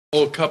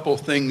A couple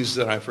things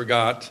that I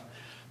forgot.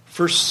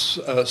 First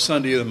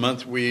Sunday of the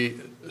month,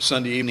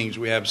 Sunday evenings,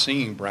 we have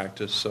singing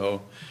practice,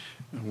 so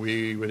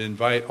we would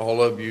invite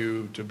all of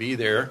you to be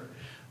there.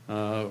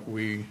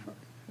 We,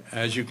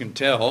 as you can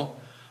tell,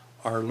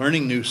 are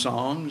learning new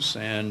songs,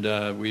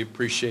 and we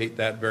appreciate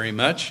that very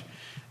much.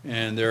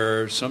 And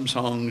there are some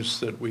songs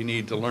that we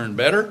need to learn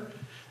better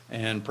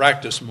and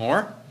practice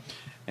more,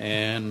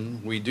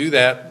 and we do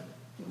that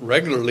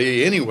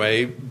regularly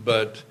anyway,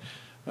 but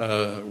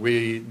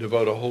we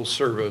devote a whole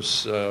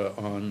service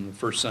on the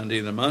first Sunday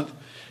of the month,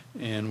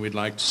 and we'd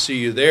like to see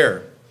you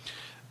there.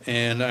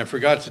 And I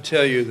forgot to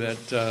tell you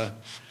that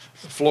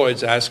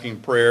Floyd's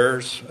asking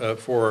prayers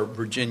for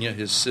Virginia,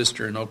 his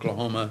sister in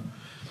Oklahoma,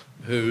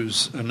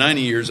 who's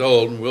 90 years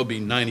old and will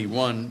be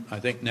 91, I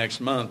think,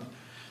 next month.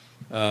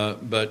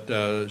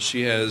 But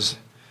she has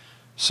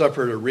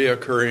suffered a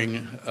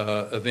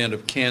reoccurring event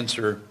of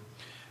cancer,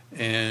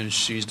 and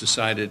she's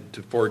decided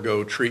to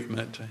forego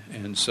treatment.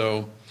 And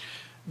so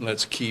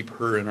let's keep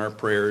her in our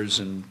prayers,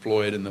 and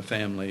Floyd and the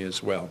family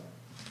as well.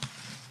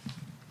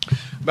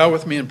 Bow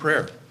with me in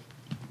prayer.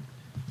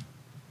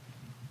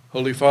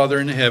 Holy Father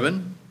in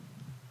heaven,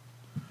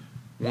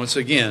 once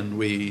again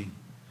we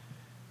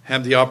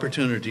have the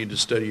opportunity to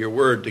study your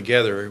word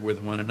together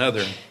with one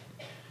another.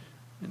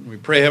 And we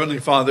pray, Heavenly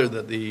Father,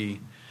 that the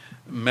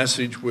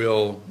message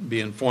will be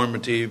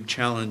informative,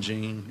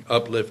 challenging,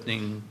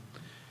 uplifting,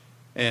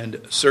 and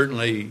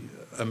certainly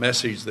a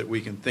message that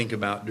we can think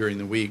about during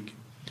the week.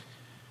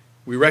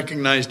 We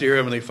recognize, dear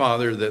Heavenly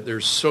Father, that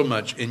there's so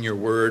much in your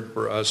word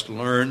for us to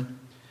learn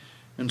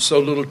and so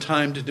little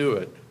time to do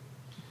it.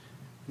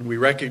 And we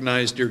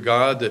recognize, dear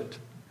God, that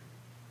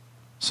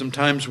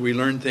sometimes we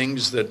learn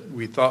things that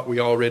we thought we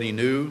already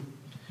knew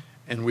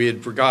and we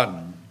had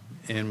forgotten.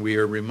 And we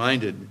are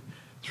reminded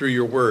through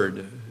your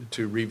word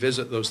to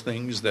revisit those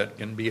things that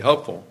can be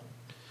helpful.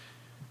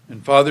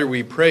 And Father,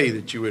 we pray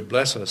that you would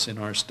bless us in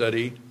our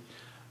study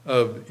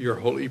of your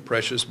holy,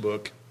 precious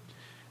book.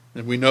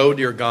 And we know,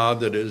 dear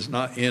God, that it is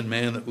not in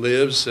man that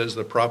lives, says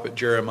the prophet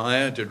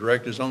Jeremiah, to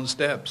direct his own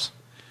steps.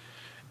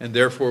 And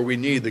therefore we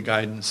need the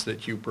guidance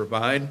that you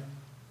provide.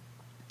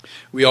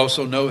 We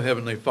also know,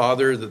 Heavenly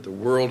Father, that the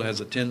world has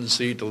a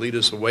tendency to lead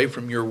us away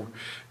from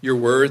your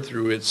word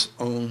through its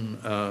own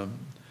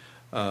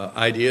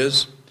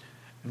ideas.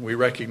 And we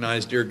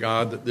recognize, dear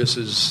God, that this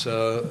is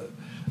a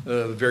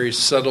very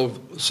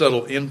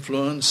subtle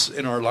influence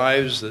in our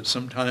lives, that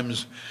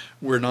sometimes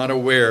we're not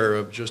aware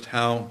of just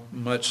how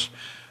much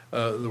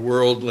the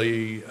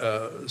worldly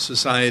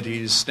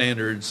society's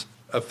standards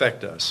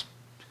affect us.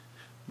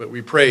 But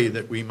we pray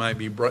that we might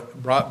be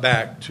brought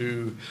back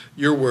to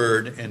your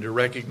word and to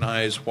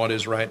recognize what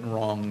is right and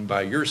wrong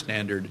by your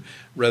standard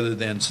rather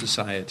than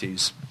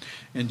society's.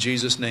 In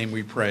Jesus' name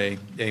we pray,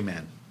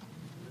 amen.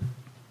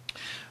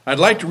 I'd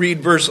like to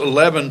read verse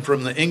 11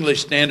 from the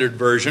English Standard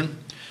Version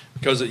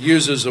because it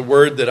uses a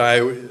word that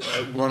I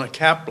want to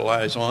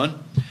capitalize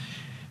on.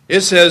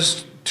 It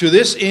says, "To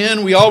this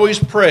end we always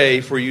pray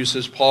for you,"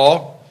 says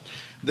Paul,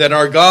 "that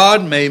our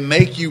God may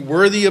make you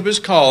worthy of his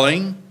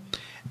calling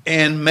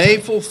and may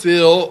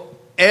fulfill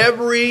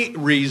every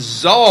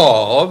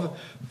resolve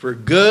for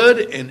good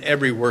and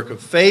every work of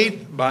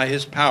faith by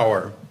his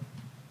power."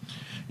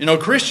 You know,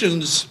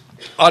 Christians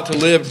ought to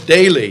live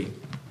daily,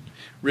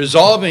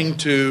 resolving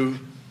to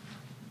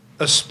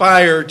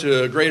aspire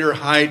to a greater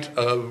height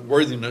of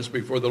worthiness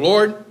before the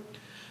Lord,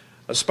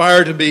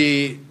 aspire to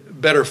be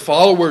better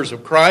followers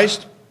of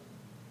Christ.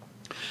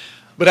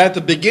 But at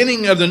the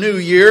beginning of the new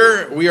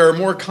year, we are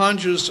more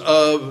conscious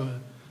of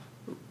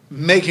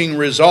making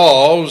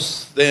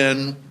resolves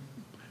than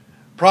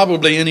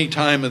probably any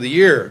time of the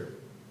year.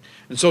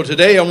 And so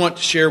today I want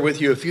to share with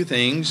you a few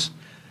things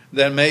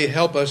that may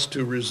help us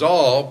to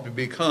resolve to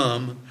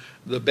become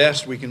the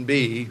best we can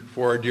be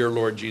for our dear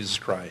Lord Jesus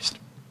Christ.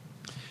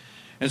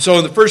 And so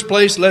in the first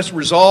place, let's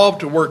resolve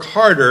to work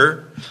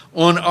harder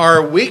on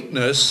our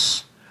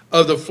weakness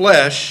of the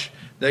flesh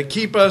that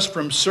keep us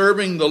from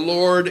serving the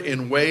Lord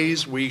in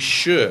ways we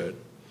should.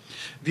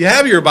 If you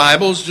have your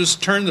Bibles,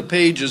 just turn the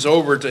pages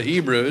over to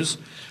Hebrews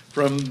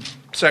from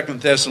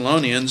 2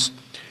 Thessalonians,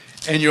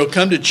 and you'll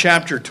come to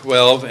chapter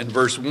 12 and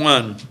verse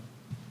 1.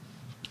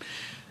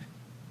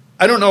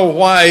 I don't know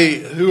why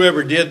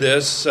whoever did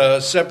this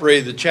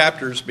separated the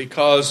chapters,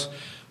 because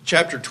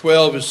chapter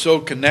 12 is so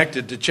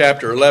connected to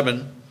chapter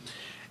 11.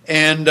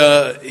 And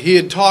he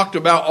had talked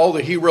about all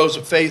the heroes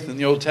of faith in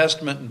the Old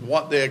Testament and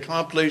what they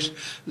accomplished,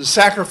 the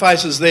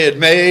sacrifices they had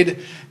made,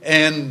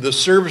 and the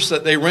service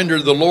that they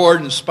rendered the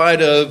Lord in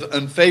spite of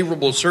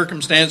unfavorable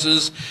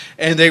circumstances.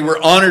 And they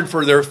were honored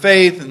for their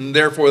faith, and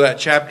therefore that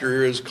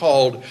chapter is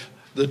called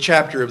the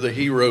chapter of the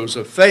heroes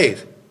of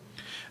faith.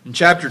 In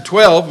chapter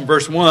 12, in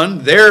verse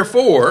 1,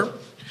 "Therefore,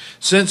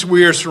 since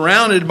we are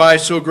surrounded by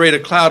so great a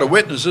cloud of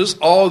witnesses,"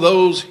 all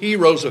those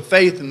heroes of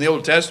faith in the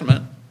Old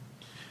Testament,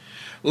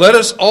 "let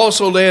us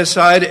also lay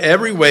aside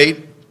every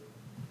weight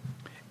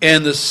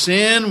and the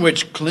sin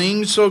which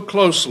clings so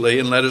closely,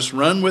 and let us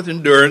run with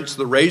endurance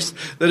the race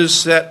that is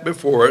set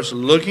before us,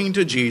 looking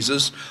to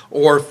Jesus,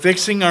 or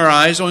fixing our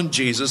eyes on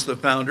Jesus, the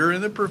founder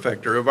and the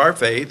perfecter of our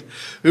faith,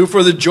 who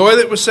for the joy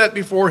that was set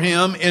before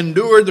him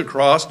endured the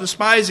cross,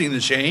 despising the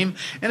shame,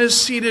 and is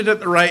seated at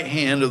the right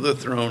hand of the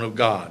throne of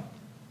God.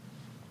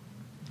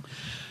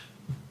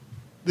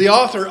 The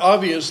author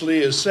obviously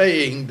is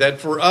saying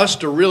that for us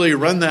to really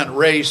run that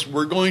race,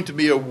 we're going to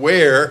be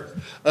aware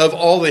of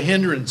all the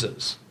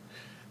hindrances.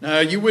 Now,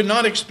 you would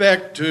not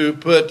expect to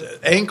put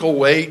ankle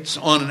weights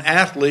on an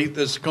athlete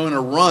that's going to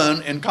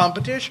run in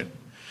competition.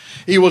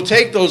 He will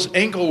take those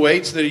ankle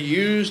weights that he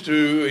used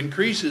to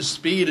increase his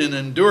speed and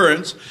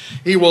endurance.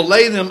 He will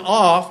lay them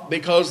off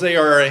because they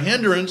are a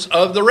hindrance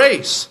of the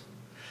race.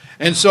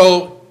 And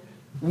so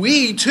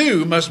we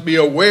too must be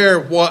aware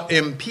of what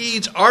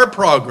impedes our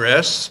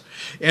progress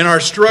in our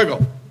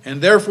struggle.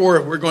 And therefore,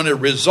 if we're going to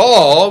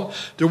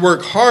resolve to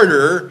work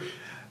harder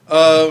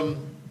on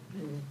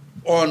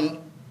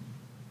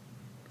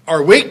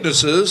our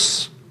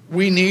weaknesses,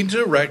 we need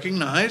to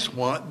recognize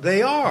what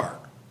they are.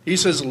 He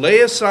says, lay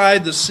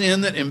aside the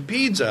sin that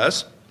impedes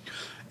us,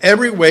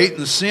 every weight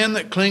and the sin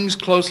that clings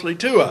closely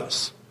to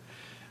us.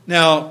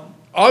 Now,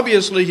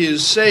 obviously he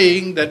is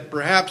saying that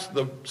perhaps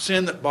the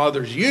sin that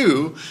bothers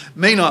you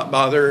may not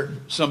bother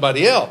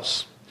somebody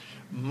else.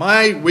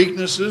 My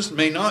weaknesses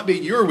may not be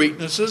your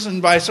weaknesses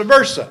and vice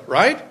versa,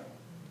 right?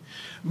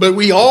 But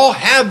we all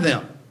have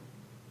them.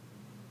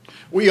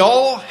 We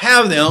all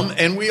have them,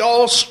 and we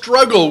all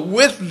struggle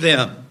with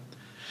them.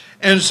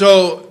 And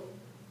so,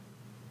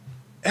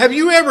 have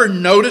you ever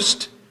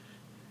noticed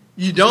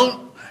you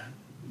don't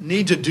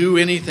need to do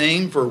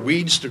anything for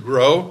weeds to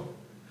grow?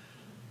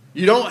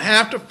 You don't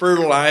have to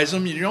fertilize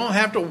them. You don't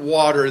have to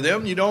water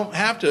them. You don't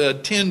have to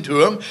attend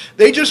to them.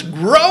 They just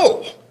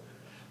grow.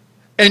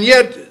 And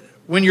yet,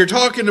 when you're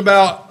talking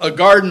about a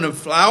garden of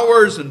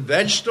flowers and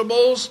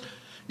vegetables,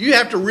 you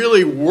have to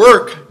really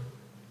work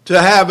to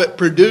have it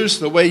produce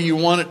the way you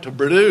want it to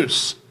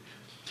produce.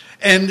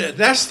 And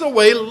that's the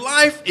way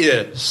life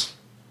is.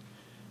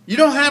 You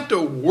don't have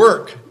to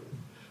work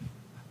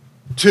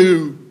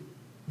to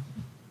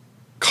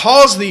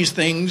cause these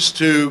things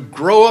to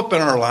grow up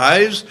in our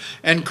lives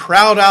and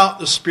crowd out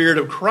the Spirit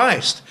of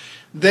Christ.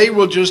 They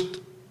will just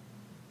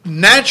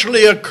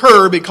naturally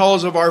occur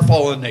because of our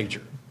fallen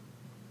nature.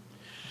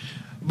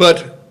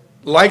 But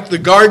like the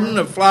garden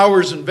of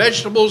flowers and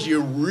vegetables,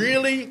 you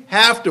really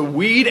have to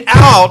weed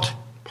out,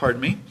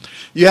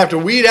 you have to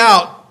weed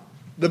out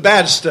the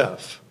bad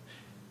stuff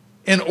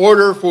in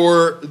order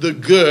for the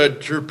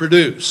good to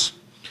produce.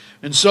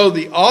 And so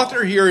the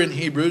author here in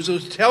Hebrews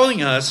is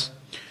telling us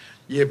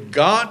you've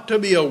got to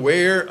be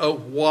aware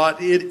of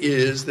what it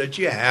is that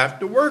you have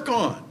to work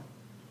on.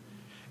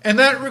 And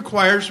that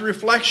requires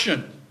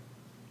reflection.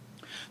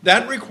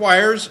 That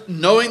requires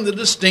knowing the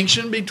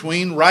distinction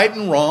between right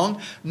and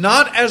wrong,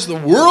 not as the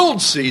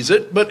world sees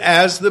it, but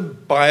as the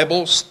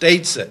Bible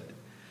states it.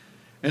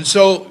 And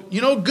so,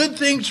 good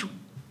things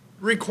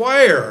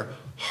require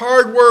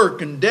hard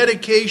work and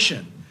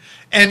dedication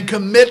and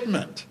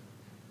commitment.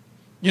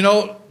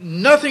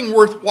 Nothing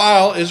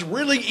worthwhile is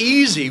really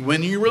easy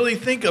when you really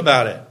think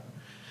about it.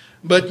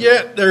 But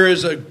yet there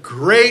is a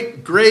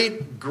great,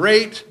 great,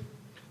 great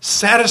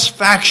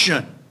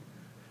satisfaction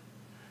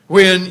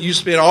when you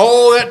spend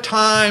all that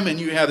time and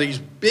you have these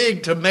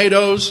big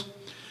tomatoes,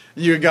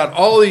 and you've got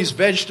all these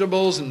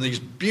vegetables and these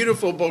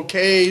beautiful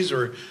bouquets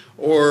or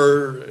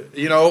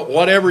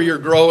whatever you're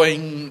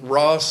growing,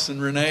 Ross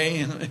and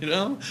Renee,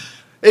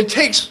 It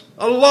takes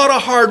a lot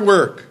of hard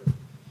work.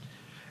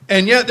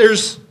 And yet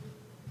there's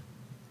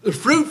the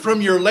fruit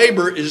from your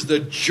labor is the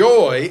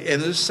joy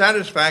and the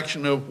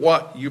satisfaction of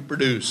what you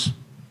produce.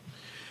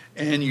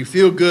 And you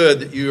feel good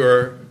that you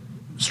are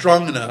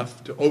strong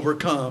enough to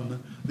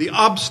overcome the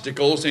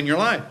obstacles in your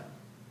life.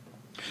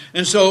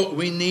 And so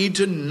we need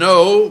to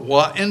know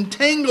what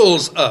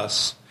entangles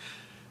us.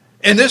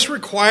 And this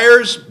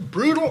requires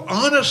brutal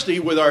honesty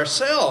with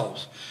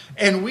ourselves.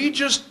 And we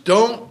just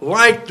don't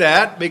like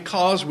that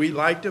because we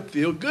like to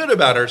feel good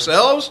about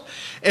ourselves.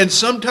 And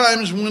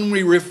sometimes when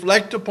we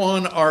reflect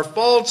upon our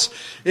faults,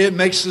 it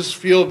makes us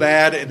feel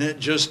bad and it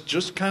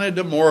just kind of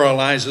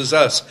demoralizes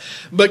us.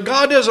 But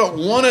God doesn't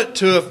want it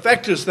to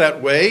affect us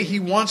that way. He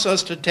wants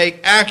us to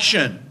take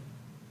action.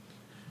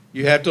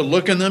 You have to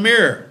look in the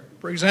mirror.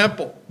 For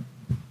example,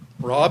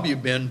 Rob,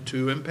 you've been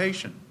too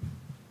impatient.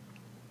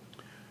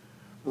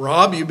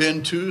 Rob, you've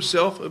been too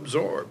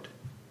self-absorbed.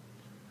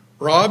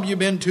 Rob, you've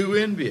been too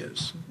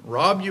envious.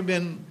 Rob, you've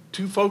been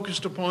too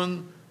focused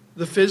upon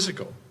the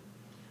physical.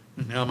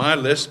 Now, my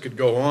list could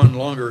go on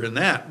longer than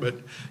that, but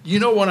you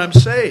know what I'm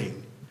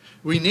saying.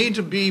 We need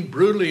to be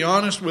brutally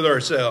honest with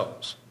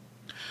ourselves.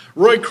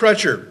 Roy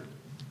Crutcher,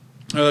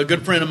 a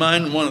good friend of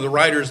mine, one of the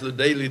writers of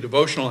the Daily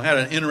Devotional, had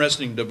an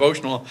interesting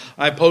devotional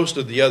I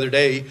posted the other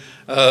day.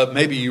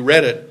 Maybe you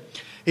read it.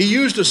 He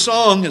used a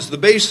song as the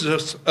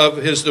basis of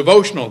his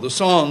devotional. The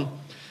song,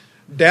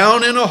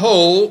 "Down in a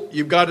hole,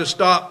 you've got to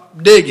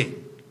stop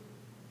digging."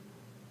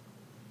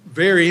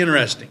 Very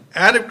interesting.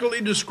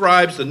 Adequately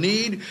describes the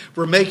need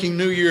for making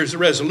New Year's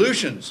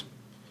resolutions.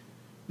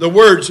 The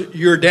words,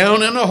 you're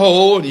down in a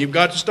hole and you've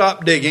got to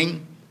stop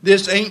digging.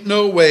 This ain't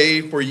no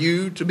way for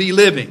you to be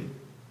living.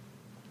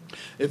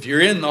 If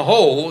you're in the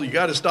hole, you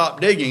got to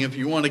stop digging if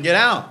you want to get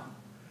out.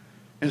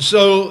 And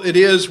so it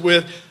is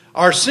with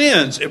our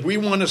sins. If we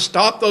want to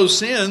stop those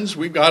sins,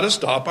 we've got to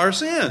stop our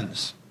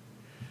sins.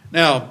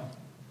 Now,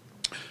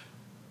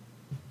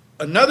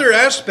 another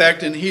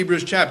aspect in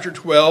Hebrews chapter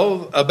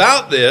 12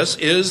 about this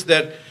is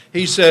that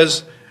he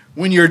says,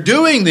 when you're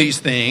doing these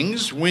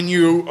things, when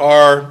you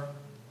are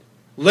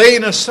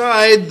laying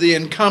aside the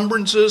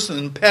encumbrances and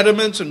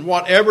impediments and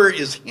whatever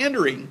is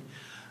hindering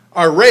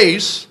our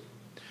race,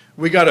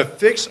 we got to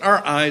fix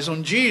our eyes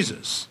on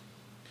Jesus.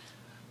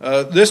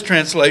 This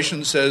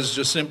translation says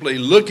just simply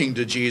looking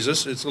to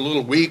Jesus. It's a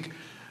little weak,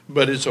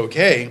 but it's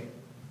okay.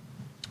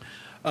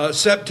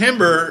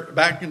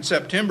 Back in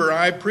September,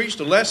 I preached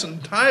a lesson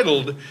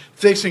titled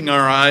Fixing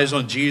Our Eyes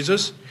on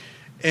Jesus,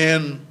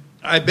 and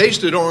I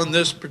based it on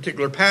this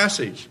particular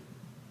passage.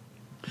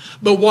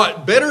 But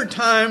what better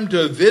time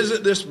to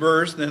visit this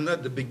verse than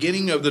at the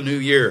beginning of the new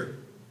year?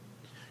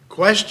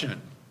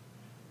 Question: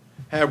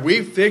 have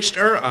we fixed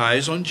our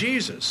eyes on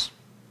Jesus?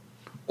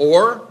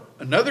 Or,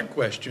 another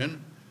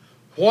question,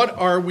 what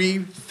are we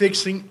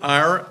fixing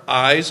our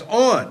eyes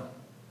on?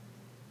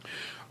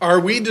 Are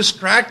we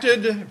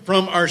distracted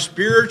from our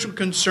spiritual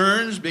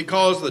concerns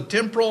because the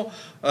temporal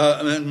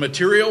and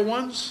material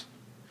ones?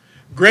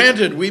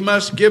 Granted, we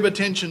must give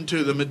attention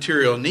to the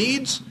material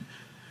needs,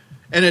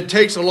 and it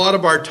takes a lot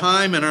of our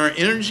time and our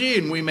energy,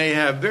 and we may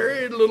have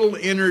very little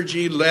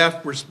energy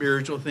left for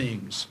spiritual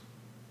things.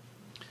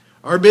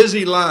 Our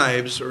busy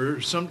lives are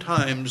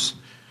sometimes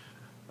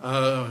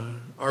our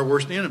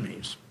worst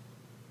enemies.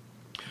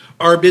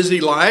 Our busy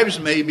lives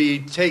may be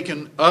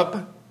taken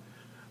up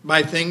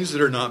by things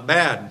that are not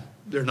bad.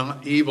 They're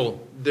not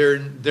evil.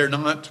 They're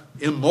not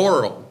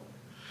immoral.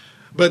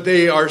 But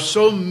they are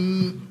so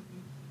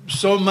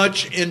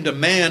much in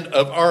demand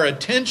of our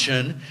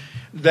attention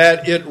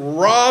that it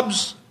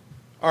robs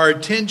our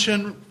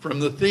attention from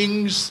the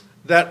things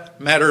that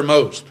matter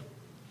most.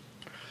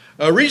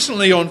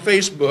 Recently on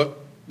Facebook,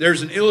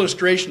 there's an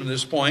illustration of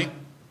this point.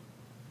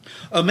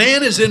 A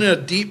man is in a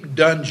deep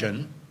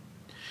dungeon,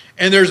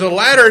 and there's a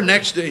ladder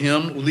next to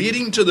him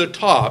leading to the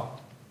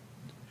top.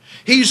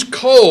 He's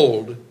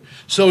cold,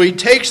 so he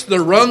takes the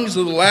rungs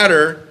of the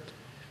ladder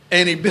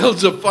and he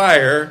builds a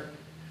fire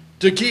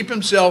to keep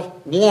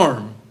himself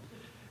warm.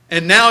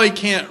 And now he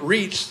can't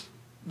reach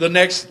the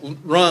next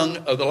rung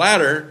of the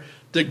ladder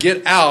to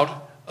get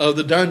out of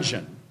the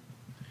dungeon.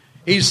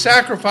 He's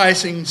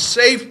sacrificing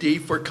safety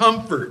for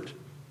comfort.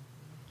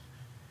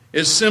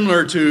 It's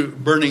similar to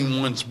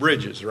burning one's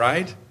bridges,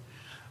 right?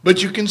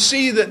 But you can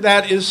see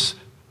that is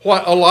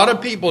what a lot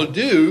of people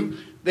do.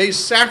 They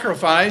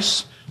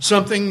sacrifice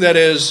something that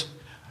is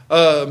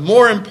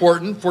more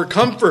important for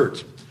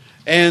comfort,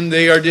 and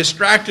they are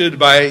distracted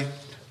by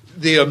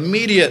the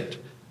immediate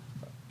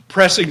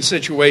pressing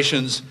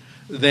situations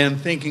than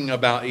thinking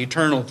about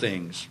eternal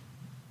things.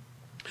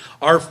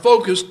 Our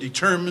focus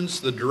determines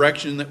the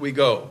direction that we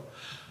go.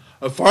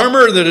 A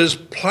farmer that is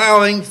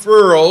plowing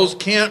furrows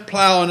can't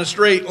plow in a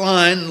straight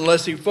line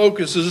unless he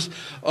focuses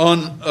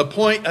on a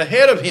point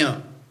ahead of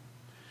him.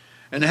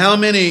 And how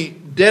many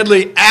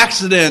deadly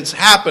accidents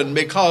happen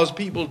because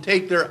people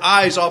take their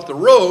eyes off the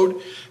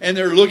road and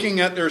they're looking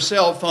at their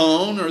cell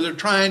phone, or they're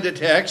trying to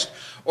text,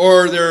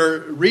 or they're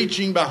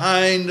reaching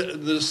behind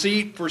the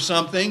seat for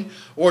something,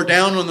 or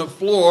down on the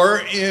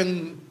floor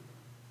and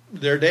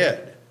they're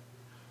dead.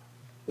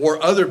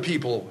 Or other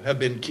people have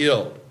been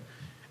killed.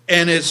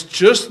 And it's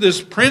just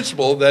this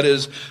principle that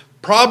is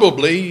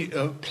probably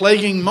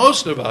plaguing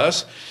most of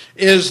us,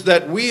 is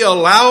that we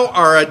allow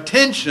our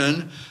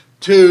attention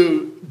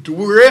to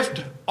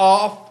drift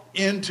off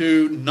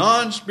into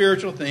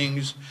non-spiritual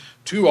things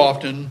too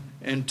often,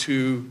 and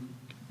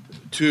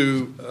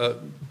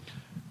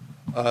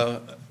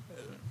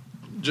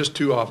just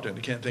too often.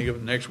 I can't think of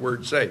the next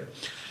word to say.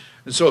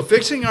 And so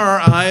fixing our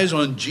eyes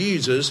on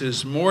Jesus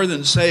is more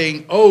than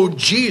saying, "Oh,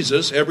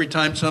 Jesus," every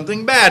time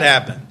something bad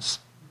happens.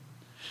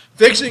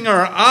 Fixing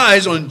our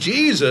eyes on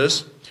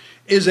Jesus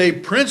is a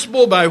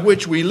principle by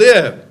which we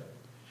live.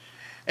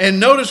 And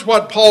notice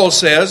what Paul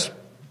says,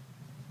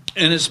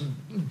 and it's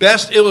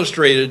best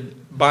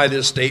illustrated by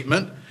this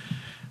statement,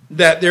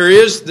 that there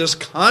is this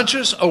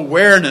conscious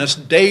awareness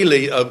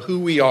daily of who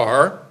we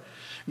are.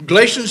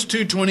 Galatians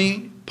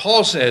 2:20,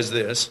 Paul says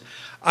this: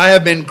 "I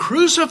have been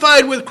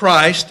crucified with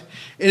Christ.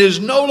 It is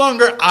no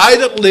longer I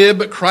that live,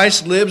 but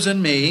Christ lives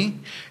in me.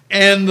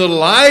 And the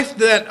life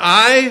that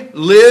I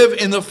live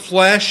in the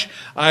flesh,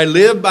 I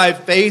live by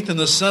faith in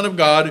the Son of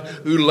God,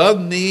 who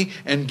loved me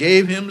and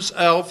gave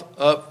himself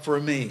up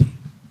for me."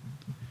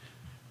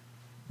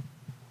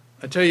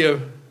 I tell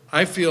you,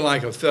 I feel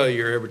like a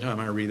failure every time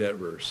I read that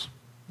verse.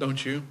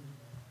 Don't you?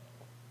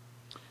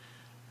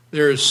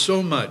 There is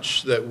so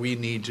much that we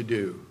need to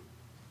do.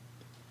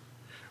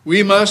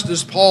 We must,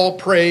 as Paul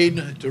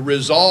prayed, to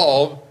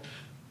resolve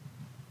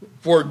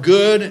for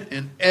good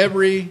in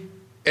every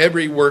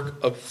every work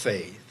of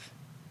faith.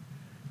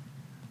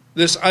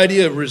 This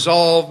idea of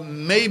resolve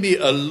may be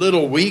a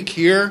little weak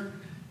here.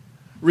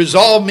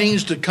 Resolve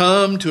means to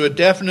come to a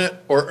definite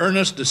or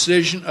earnest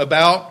decision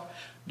about,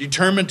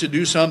 determined to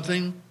do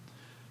something.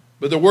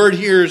 But the word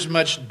here is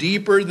much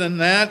deeper than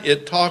that.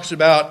 It talks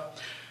about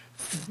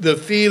the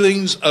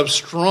feelings of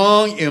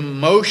strong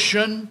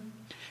emotion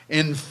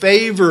in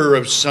favor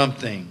of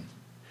something.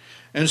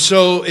 And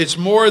so it's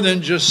more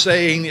than just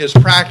saying it's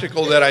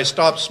practical that I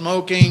stop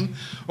smoking,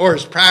 or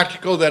it's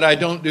practical that I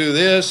don't do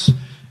this.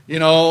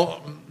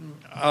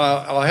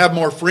 I'll have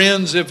more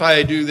friends if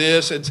I do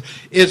this.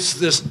 It's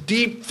this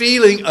deep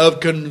feeling of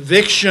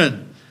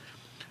conviction,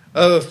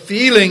 a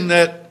feeling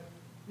that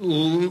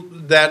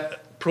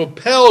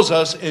propels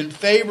us in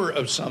favor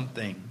of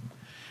something.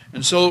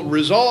 And so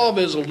resolve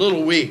is a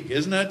little weak,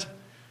 isn't it,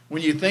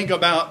 when you think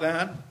about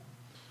that?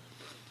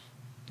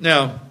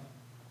 Now,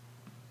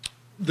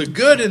 the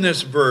good in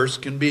this verse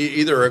can be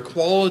either a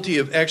quality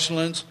of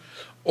excellence,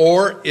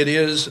 or it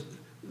is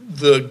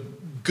the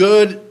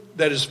good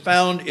that is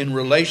found in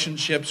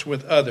relationships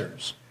with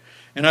others.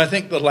 And I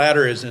think the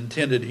latter is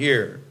intended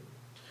here.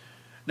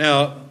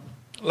 Now,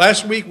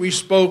 last week we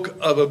spoke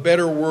of a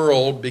better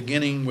world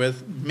beginning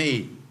with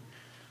me.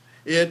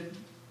 It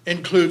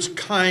includes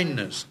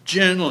kindness,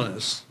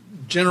 gentleness,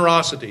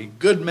 generosity,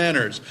 good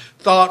manners,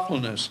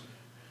 thoughtfulness,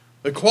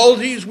 the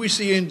qualities we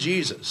see in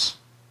Jesus.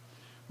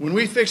 When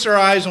we fix our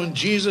eyes on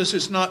Jesus,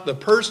 it's not the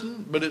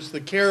person, but it's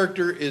the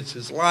character, it's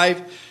his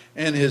life,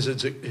 and his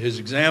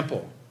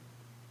example.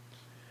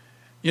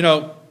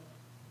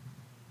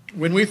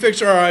 When we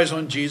fix our eyes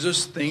on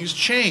Jesus, things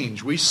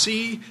change. We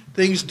see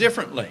things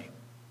differently.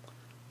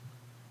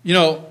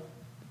 In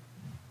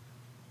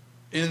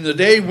the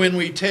day when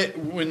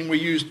we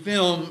used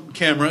film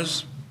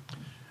cameras,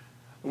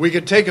 we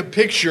could take a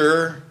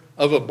picture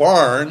of a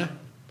barn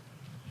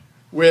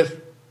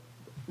with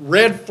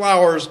red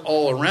flowers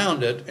all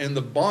around it, and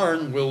the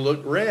barn will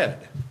look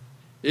red.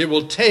 It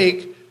will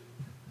take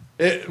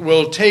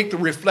the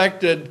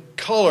reflected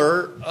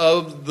color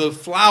of the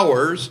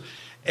flowers,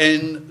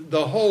 and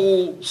the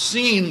whole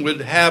scene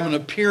would have an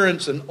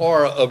appearance and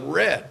aura of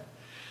red.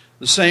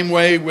 The same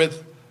way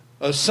with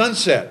a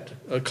sunset.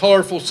 A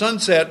colorful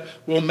sunset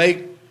will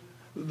make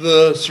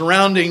the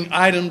surrounding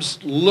items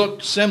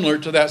look similar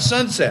to that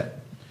sunset.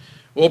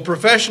 Well,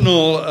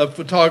 professional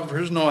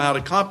photographers know how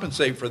to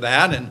compensate for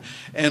that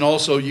and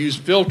also use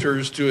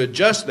filters to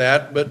adjust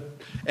that.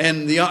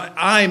 And the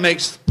eye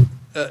makes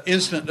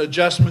instant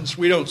adjustments.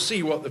 We don't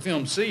see what the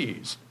film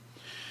sees.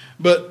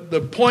 But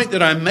the point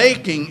that I'm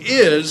making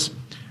is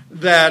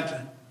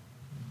that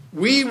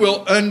we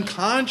will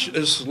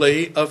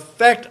unconsciously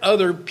affect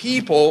other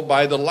people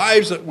by the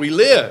lives that we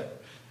live.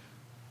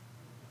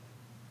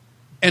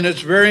 And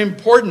it's very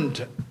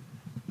important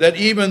that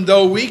even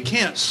though we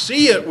can't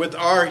see it with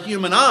our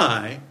human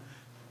eye,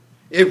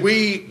 if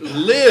we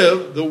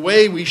live the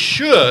way we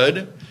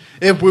should,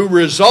 if we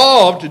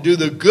resolve to do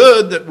the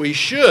good that we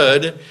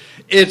should,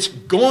 it's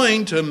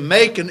going to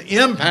make an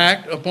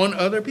impact upon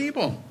other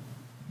people.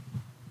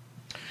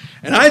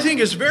 And I think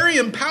it's very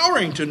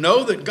empowering to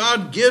know that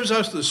God gives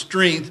us the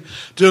strength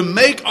to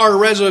make our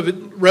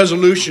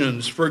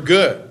resolutions for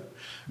good.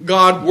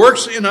 God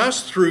works in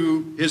us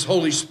through his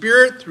Holy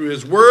Spirit, through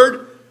his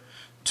word,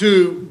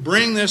 to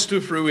bring this to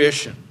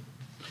fruition.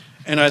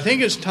 And I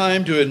think it's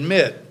time to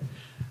admit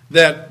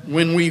that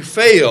when we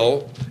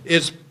fail,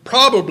 it's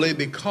probably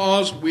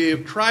because we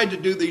have tried to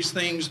do these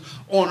things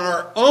on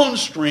our own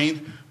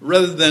strength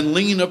rather than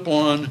lean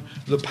upon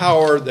the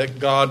power that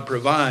God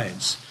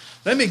provides.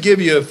 Let me give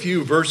you a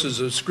few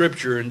verses of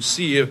Scripture and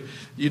see if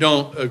you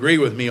don't agree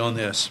with me on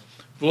this.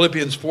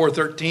 Philippians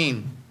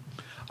 4:13.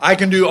 I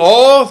can do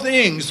all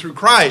things through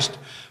Christ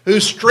who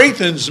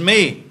strengthens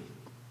me.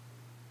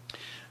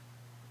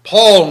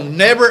 Paul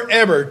never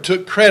ever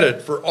took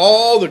credit for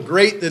all the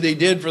great that he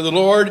did for the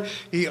Lord.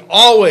 He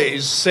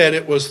always said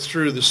it was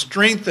through the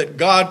strength that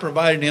God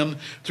provided him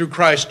through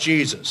Christ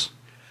Jesus.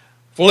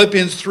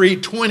 Philippians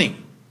 3:20.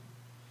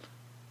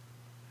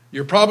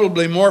 You're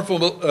probably more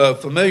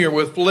familiar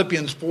with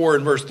Philippians 4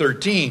 and verse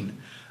 13.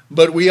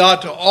 But we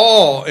ought to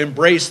all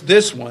embrace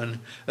this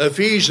one,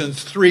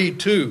 Ephesians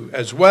 3:2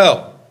 as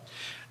well.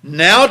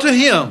 Now to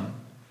him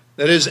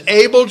that is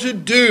able to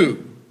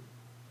do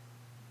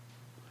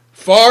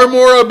far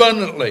more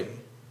abundantly,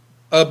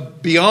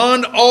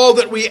 beyond all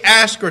that we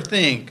ask or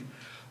think,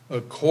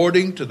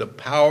 according to the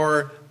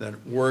power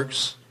that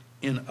works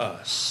in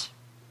us.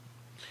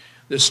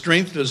 This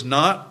strength does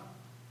not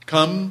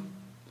come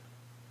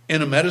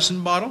in a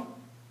medicine bottle.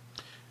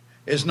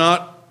 It's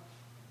not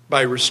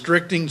by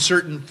restricting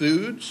certain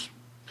foods.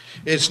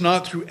 It's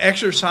not through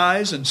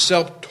exercise and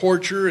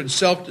self-torture and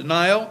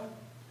self-denial.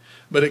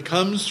 But it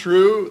comes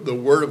through the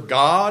Word of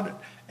God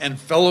and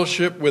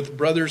fellowship with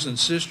brothers and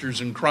sisters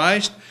in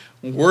Christ,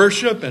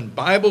 worship and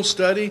Bible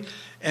study,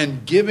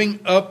 and giving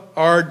up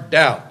our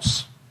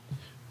doubts.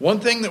 One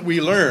thing that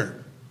we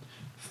learn,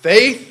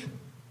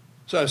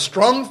 a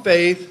strong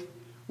faith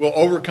will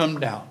overcome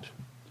doubt.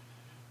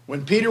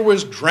 When Peter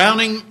was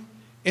drowning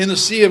in the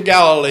Sea of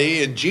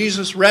Galilee and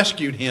Jesus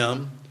rescued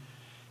him,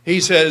 he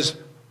says,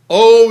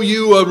 "Oh,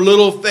 you of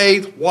little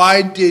faith,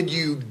 why did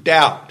you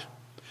doubt?"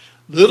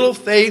 Little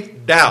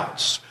faith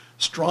doubts.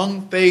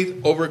 Strong faith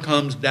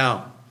overcomes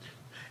doubt.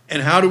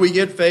 And how do we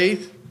get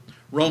faith?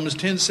 Romans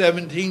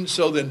 10:17,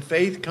 so then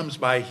faith comes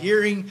by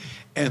hearing,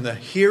 and the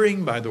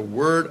hearing by the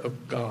word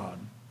of God.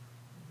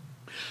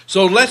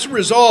 So let's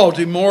resolve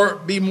to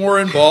be more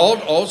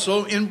involved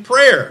also in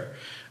prayer.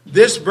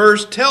 This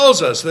verse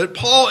tells us that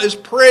Paul is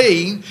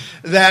praying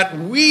that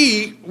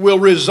we will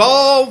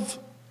resolve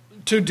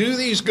to do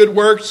these good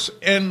works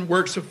and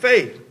works of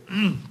faith.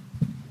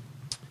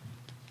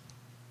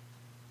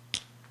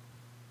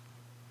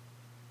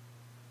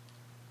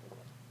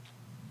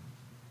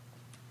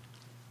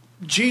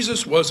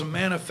 Jesus was a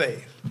man of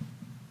faith.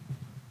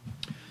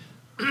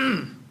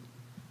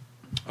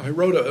 I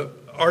wrote an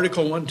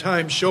article one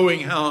time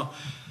showing how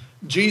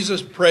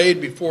Jesus prayed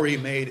before he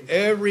made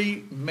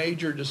every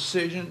major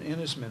decision in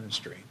his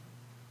ministry.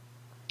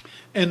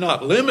 And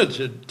not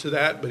limited to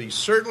that, but he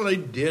certainly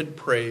did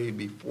pray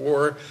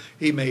before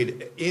he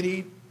made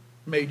any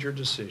major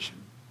decision.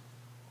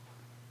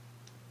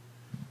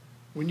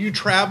 When you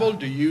travel,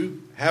 do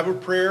you have a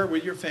prayer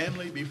with your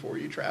family before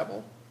you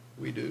travel?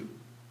 We do.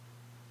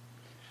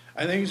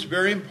 I think it's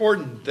very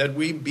important that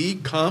we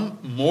become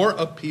more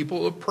a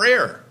people of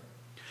prayer.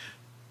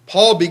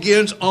 Paul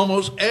begins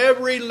almost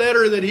every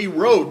letter that he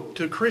wrote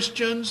to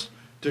Christians,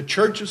 to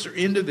churches or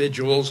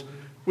individuals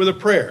with a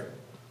prayer.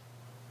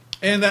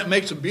 And that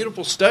makes a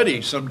beautiful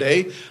study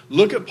someday.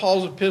 Look at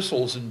Paul's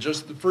epistles in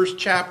just the first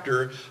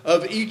chapter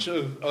of each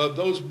of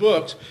those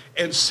books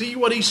and see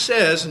what he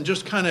says and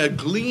just kind of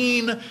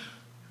glean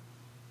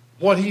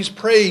what he's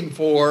praying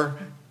for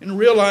and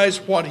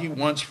realize what he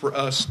wants for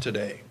us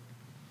today.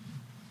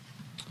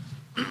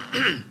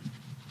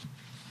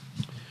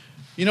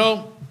 You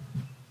know,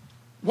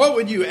 what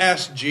would you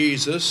ask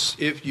Jesus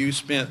if you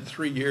spent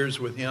 3 years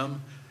with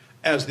him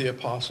as the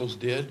apostles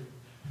did?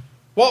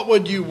 What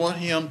would you want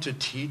him to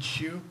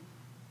teach you?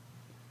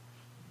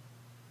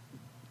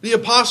 The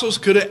apostles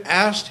could have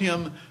asked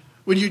him,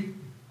 would you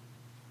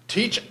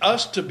teach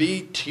us to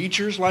be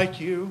teachers like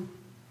you?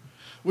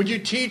 Would you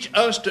teach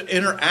us to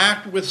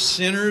interact with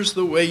sinners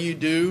the way you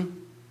do?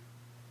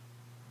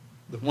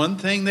 The one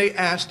thing they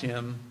asked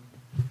him,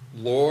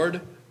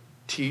 Lord,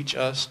 teach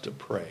us to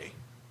pray.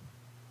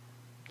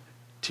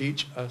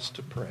 Teach us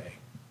to pray.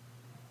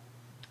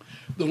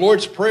 The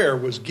Lord's Prayer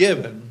was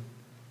given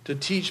to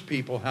teach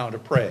people how to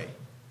pray.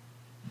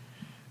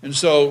 And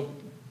so,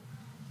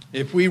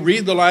 if we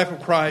read the life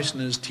of Christ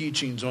and his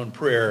teachings on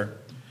prayer,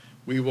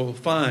 we will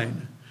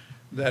find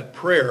that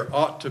prayer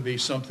ought to be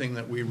something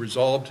that we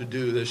resolve to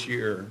do this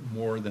year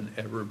more than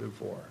ever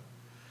before.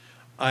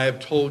 I have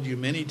told you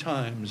many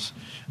times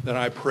that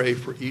I pray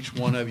for each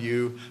one of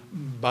you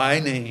by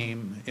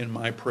name in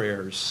my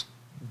prayers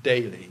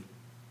daily.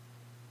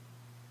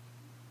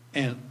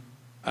 And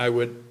I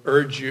would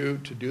urge you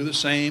to do the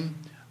same.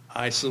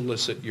 I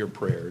solicit your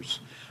prayers.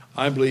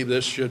 I believe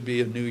this should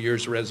be a New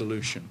Year's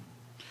resolution.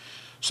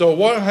 So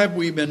what have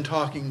we been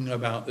talking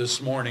about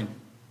this morning?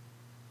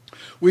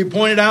 We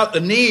pointed out the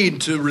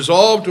need to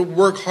resolve to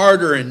work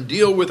harder and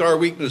deal with our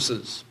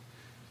weaknesses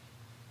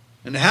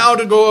and how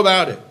to go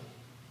about it.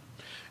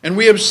 And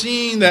we have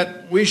seen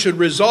that we should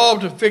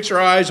resolve to fix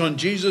our eyes on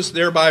Jesus,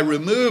 thereby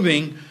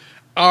removing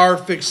our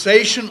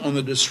fixation on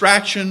the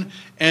distraction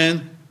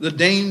and the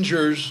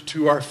dangers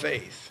to our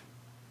faith.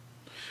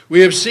 We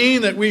have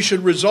seen that we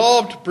should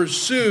resolve to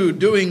pursue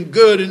doing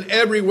good in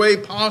every way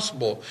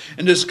possible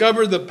and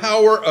discover the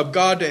power of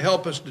God to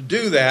help us to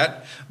do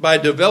that by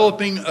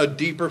developing a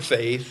deeper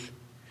faith.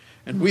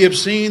 And we have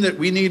seen that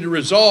we need to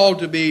resolve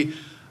to be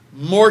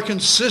more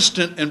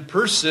consistent and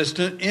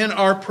persistent in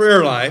our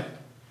prayer life,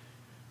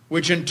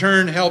 which in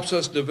turn helps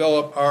us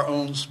develop our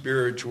own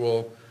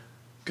spiritual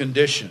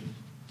condition.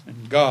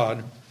 And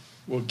God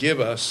will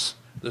give us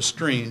the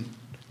strength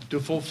to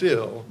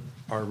fulfill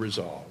our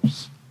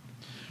resolves.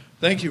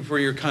 Thank you for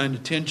your kind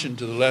attention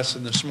to the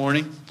lesson this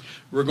morning.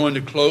 We're going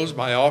to close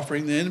by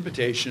offering the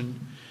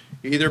invitation.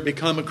 Either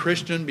become a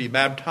Christian, be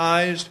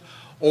baptized,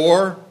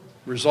 or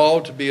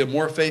resolve to be a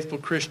more faithful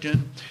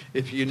Christian.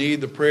 If you need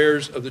the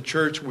prayers of the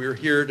church, we're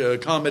here to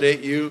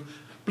accommodate you.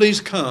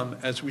 Please come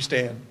as we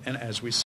stand and as we sing.